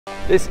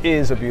This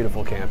is a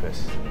beautiful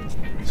campus.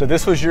 So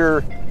this was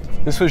your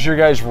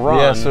guys' run.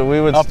 Yeah, so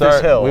we would up start.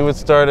 this hill. We would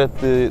start at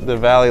the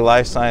Valley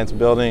Life Science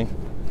Building,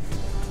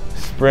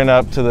 sprint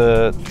up to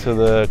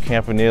the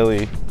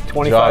Campanile,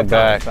 25 jog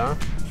back. times,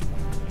 huh?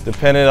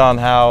 Depended on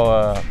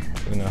how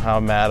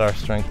how mad our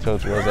strength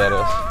coach was at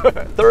us.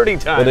 30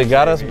 times. But it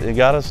got us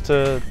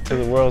to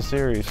the World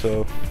Series.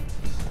 So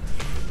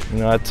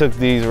I took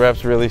these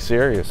reps really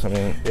serious. I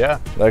mean, yeah,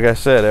 like I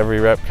said, every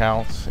rep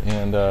counts.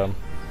 And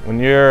when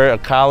you're a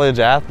college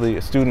athlete,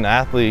 a student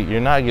athlete,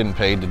 you're not getting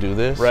paid to do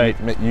this. Right.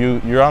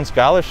 You're on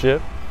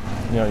scholarship.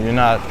 You're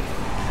not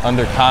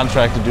under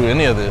contract to do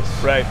any of this.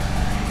 Right.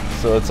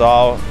 So it's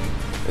all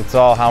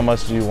how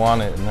much do you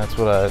want it, and that's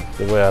the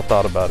way I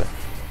thought about it.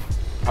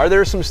 Are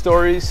there some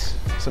stories,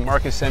 some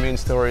Marcus Semien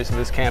stories of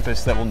this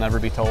campus that will never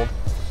be told?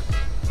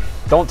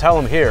 Don't tell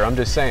them here, I'm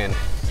just saying.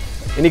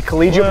 Any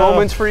collegiate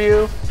moments for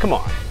you? Come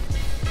on.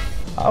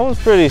 I was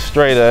pretty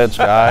straight edge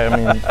guy. I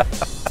mean,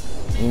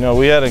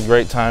 we had a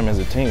great time as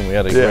a team. We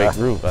had a great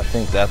group. I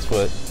think that's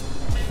what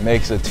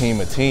makes a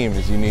team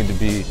is you need to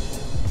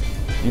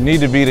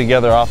be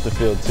together off the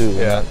field too.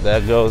 Yeah. And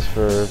that goes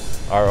for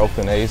our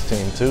Oakland A's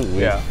team too.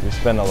 We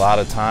spend a lot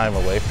of time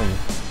away from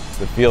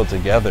the field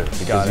together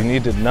because you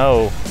need to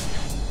know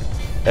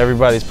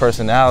everybody's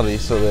personality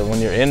so that when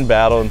you're in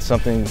battle and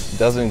something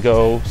doesn't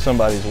go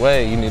somebody's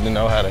way, you need to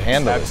know how to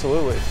handle it.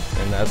 Absolutely.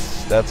 And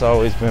that's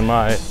always been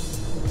my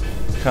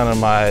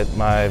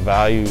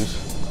values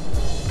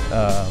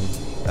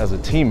as a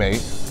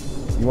teammate.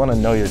 You want to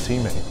know your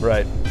teammate.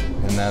 Right.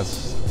 And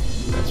that's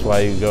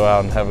why you go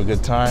out and have a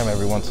good time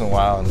every once in a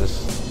while and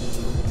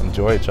just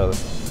enjoy each other.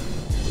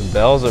 The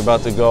bells are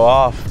about to go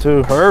off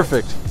too.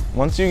 Perfect.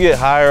 Once you get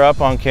higher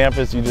up on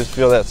campus, you just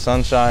feel that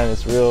sunshine.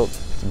 It's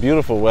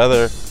beautiful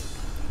weather.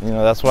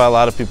 That's why a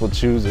lot of people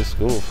choose this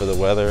school, for the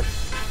weather.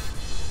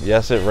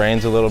 Yes, it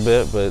rains a little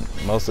bit, but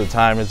most of the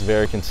time it's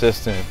very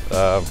consistent.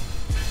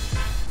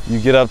 You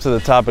get up to the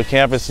top of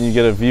campus and you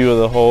get a view of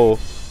the whole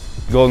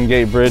Golden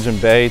Gate Bridge and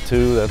Bay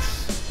too.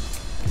 That's,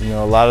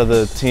 a lot of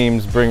the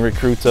teams bring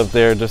recruits up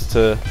there just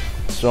to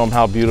show them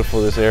how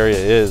beautiful this area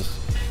is.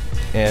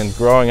 And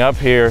growing up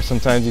here,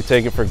 sometimes you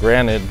take it for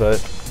granted, but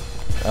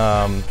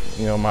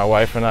my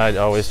wife and I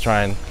always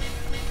try and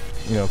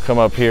come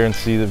up here and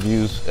see the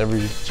views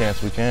every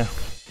chance we can.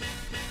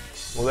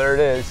 Well, there it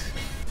is.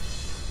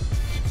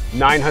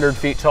 900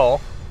 feet tall.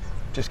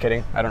 Just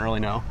kidding, I don't really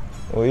know.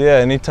 Well, yeah,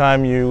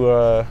 anytime we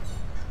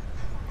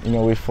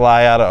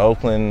fly out of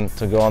Oakland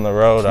to go on the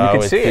road, I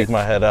always peek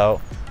my head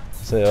out,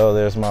 say, oh,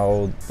 there's my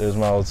old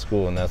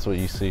school, and that's what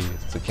you see.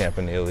 It's the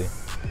Campanile.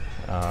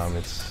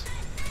 It's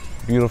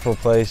a beautiful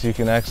place. You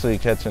can actually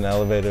catch an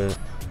elevator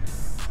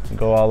and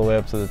go all the way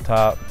up to the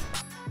top.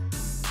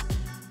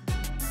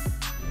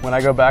 When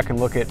I go back and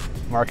look at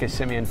Marcus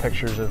Semien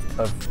pictures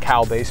of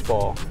Cal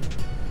baseball,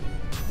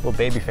 little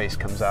baby face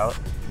comes out.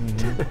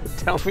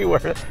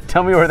 Mm-hmm.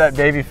 tell me where that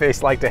baby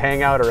face liked to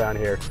hang out around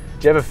here.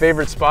 Do you have a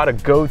favorite spot, a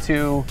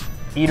go-to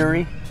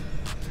eatery?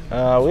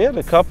 We had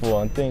a couple.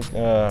 I think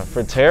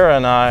for Tara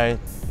and I,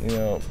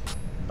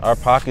 our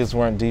pockets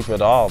weren't deep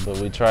at all, but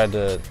we tried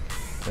to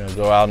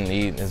go out and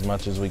eat as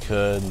much as we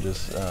could.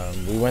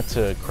 We went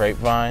to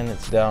Grapevine.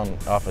 It's down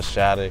off of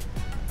Shattuck.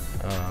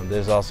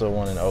 There's also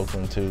one in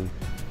Oakland too.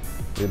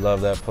 We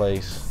love that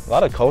place. A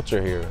lot of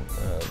culture here.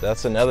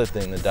 That's another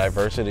thing. The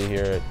diversity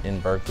here in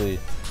Berkeley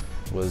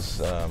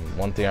was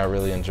one thing I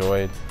really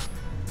enjoyed.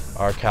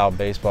 Our Cal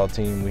baseball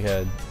team, we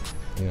had,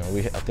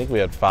 I think we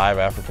had 5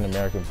 African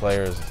American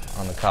players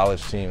on the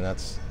college team.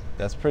 That's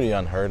pretty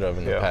unheard of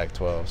in the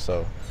Pac-12.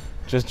 So,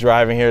 just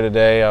driving here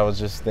today, I was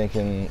just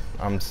thinking,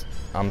 I'm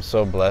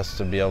so blessed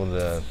to be able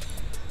to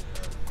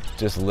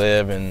just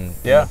live in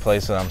a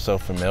place that I'm so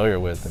familiar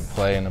with and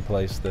play in a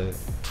place that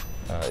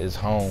is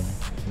home.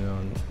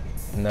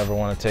 Never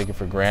want to take it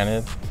for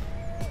granted.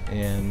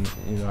 And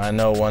I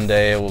know one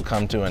day it will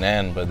come to an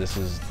end, but this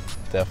is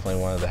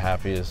definitely one of the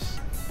happiest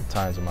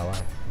times of my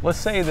life. Let's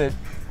say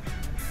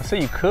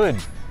you could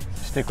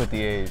stick with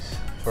the A's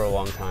for a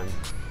long time.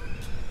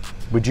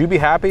 Would you be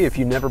happy if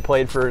you never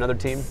played for another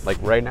team, like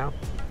right now?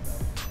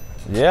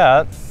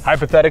 Yeah.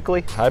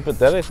 Hypothetically?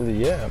 Hypothetically,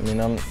 yeah. I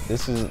mean,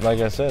 this is, like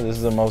I said, this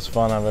is the most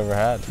fun I've ever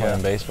had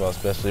playing baseball,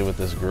 especially with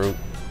this group.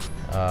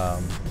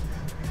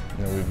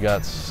 We've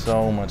got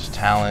so much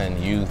talent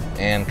and youth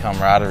and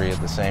camaraderie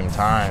at the same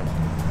time.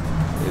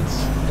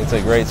 It's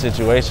a great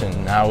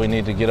situation. Now we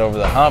need to get over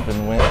the hump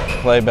and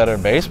play better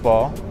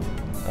baseball.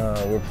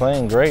 We're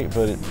playing great,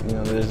 but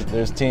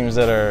there's teams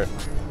that are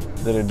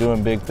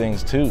doing big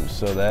things too.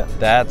 So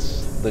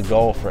that's the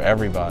goal for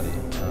everybody.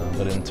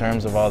 But in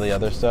terms of all the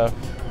other stuff,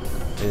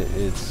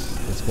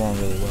 it's going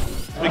really well.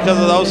 Because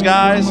of those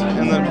guys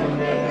and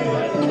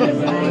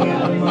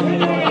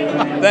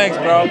thanks,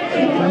 bro.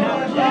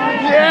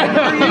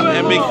 Yeah.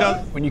 And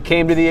because when you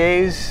came to the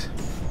A's,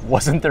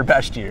 wasn't their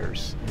best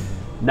years.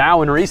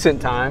 Now in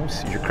recent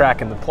times, you're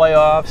cracking the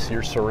playoffs,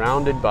 you're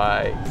surrounded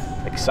by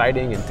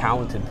exciting and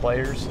talented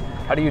players.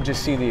 How do you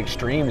just see the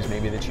extremes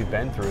maybe that you've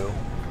been through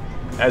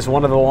as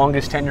one of the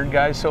longest tenured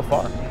guys so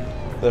far?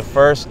 The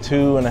first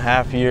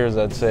 2.5 years,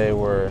 I'd say,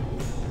 were,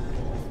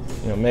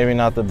 maybe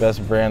not the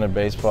best brand of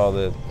baseball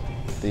that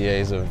the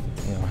A's have,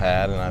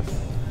 had, and I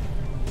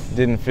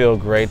didn't feel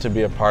great to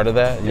be a part of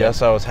that.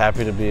 Yes, I was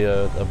happy to be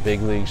a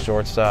big league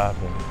shortstop,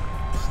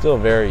 and still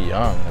very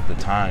young at the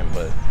time,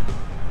 but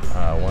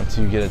once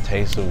you get a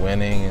taste of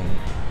winning and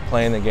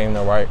playing the game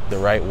the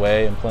right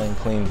way and playing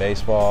clean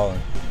baseball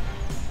and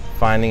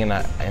finding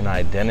an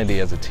identity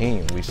as a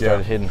team, we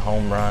started hitting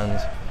home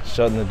runs,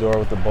 shutting the door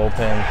with the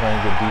bullpen,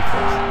 playing good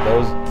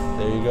defense.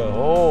 There you go.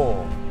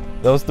 Oh.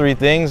 Those 3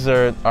 things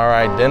are our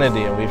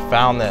identity, and we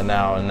found that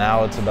now, and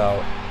now it's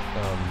about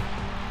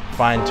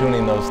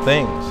fine-tuning those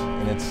things.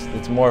 And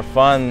it's more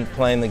fun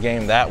playing the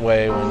game that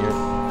way when you're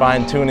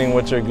fine-tuning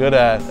what you're good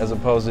at, as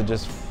opposed to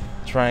just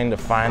trying to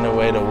find a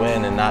way to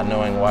win and not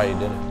knowing why you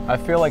did it. I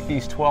feel like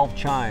these 12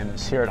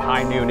 chimes here at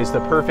high noon is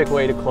the perfect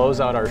way to close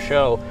out our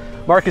show.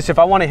 Marcus, if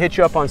I want to hit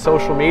you up on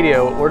social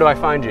media, where do I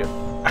find you?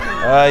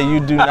 You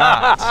do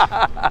not.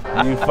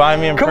 You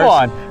find me in person.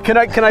 Come on,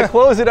 can I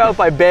close it out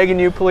by begging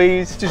you,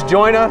 please? Just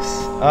join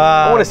us.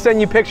 I want to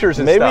send you pictures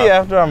and maybe stuff. Maybe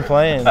after I'm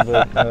playing,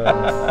 but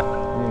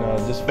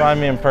just find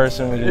me in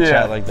person. We can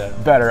chat like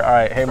that. Better. All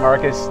right. Hey,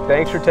 Marcus,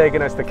 thanks for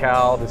taking us to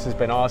Cal. This has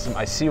been awesome.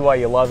 I see why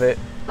you love it.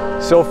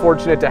 So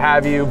fortunate to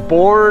have you,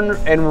 born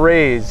and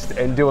raised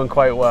and doing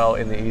quite well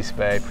in the East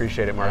Bay.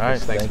 Appreciate it, Marcus. All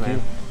right, thanks, man.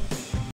 Thank you.